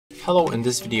Hello, in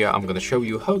this video I'm going to show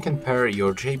you how you can pair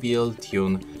your JBL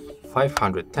Tune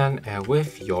 510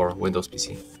 with your Windows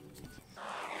PC.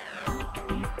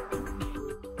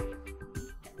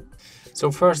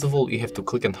 So first of all, you have to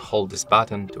click and hold this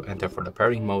button to enter for the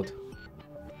pairing mode.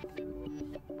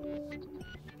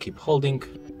 Keep holding.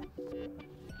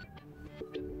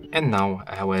 And now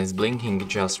when it's blinking,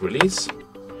 just release.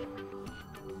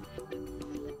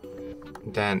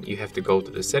 Then you have to go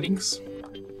to the settings.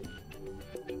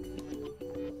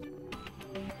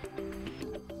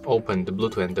 Open the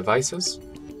Bluetooth and devices,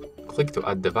 click to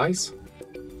add device,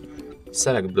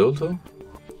 select Bluetooth,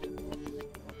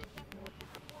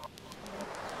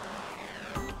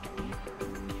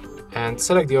 and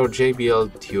select your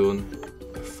JBL Tune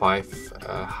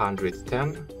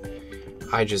 510.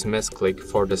 I just misclick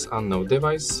for this unknown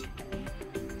device,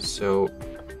 so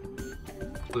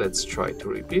let's try to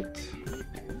repeat.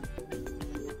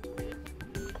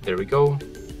 There we go.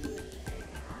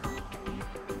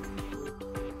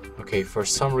 Okay, for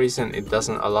some reason it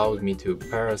doesn't allow me to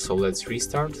pair, so let's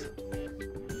restart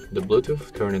the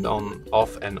Bluetooth, turn it on,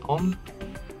 off and on.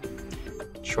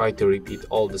 Try to repeat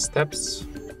all the steps.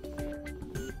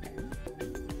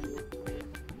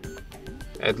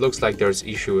 It looks like there's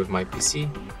issue with my PC.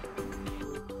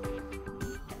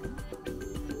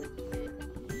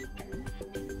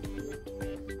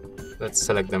 Let's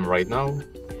select them right now.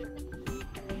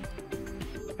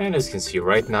 And as you can see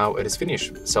right now, it is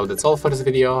finished. So that's all for this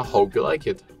video. Hope you like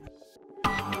it.